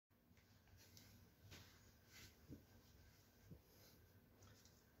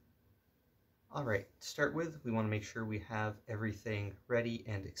All right, to start with, we want to make sure we have everything ready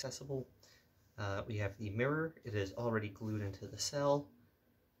and accessible. We have the mirror. It is already glued into the cell.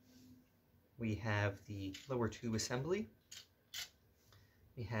 We have the lower tube assembly.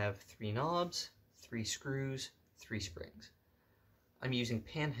 We have 3 knobs, 3 screws, 3 springs. I'm using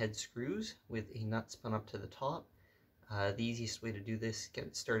panhead screws with a nut spun up to the top. The easiest way to do this, get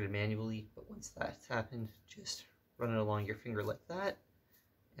it started manually, but once that's happened, just run it along your finger like that,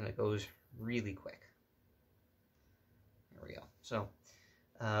 and it goes really quick. There we go. So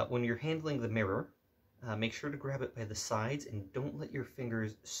when you're handling the mirror, make sure to grab it by the sides and don't let your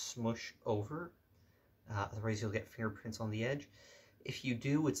fingers smush over, otherwise you'll get fingerprints on the edge. If you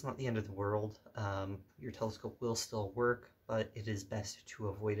do, it's not the end of the world. Your telescope will still work, but it is best to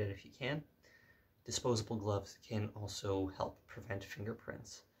avoid it if you can. Disposable gloves can also help prevent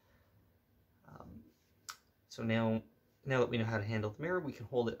fingerprints. So now that we know how to handle the mirror, we can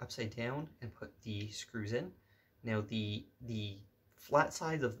hold it upside down and put the screws in. Now the flat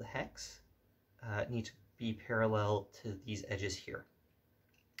sides of the hex need to be parallel to these edges here.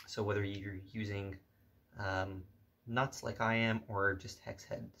 So whether you're using nuts like I am or just hex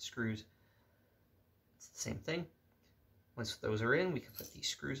head screws, it's the same thing. Once those are in, we can put these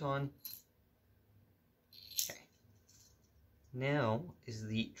screws on. Okay. Now is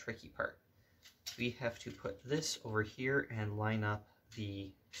the tricky part. We have to put this over here and line up the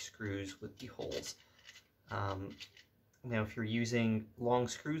screws with the holes. Now if you're using long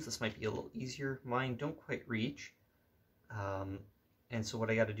screws, this might be a little easier. Mine don't quite reach. And so what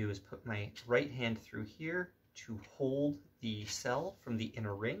I got to do is put my right hand through here to hold the cell from the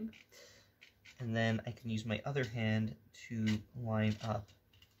inner ring. And then I can use my other hand to line up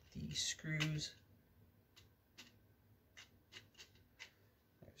the screws.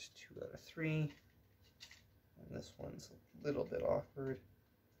 There's 2 out of 3. And this one's a little bit awkward.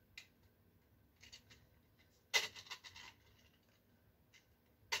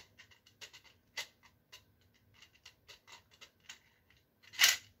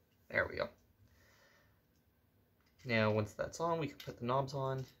 There we go. Now once that's on, we can put the knobs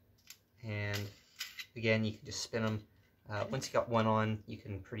on, and again you can just spin them. Once you got one on, you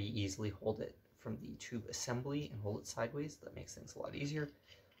can pretty easily hold it from the tube assembly and hold it sideways. That makes things a lot easier.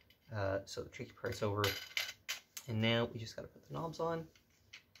 So the tricky part's over, and now we just got to put the knobs on.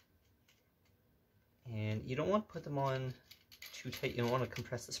 And you don't want to put them on too tight. You don't want to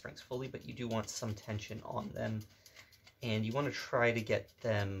compress the springs fully, but you do want some tension on them, and you want to try to get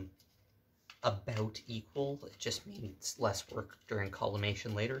them about equal. It just means less work during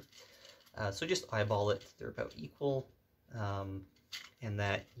collimation later. So just eyeball it, they're about equal, and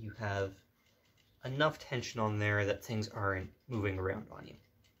that you have enough tension on there that things aren't moving around on you.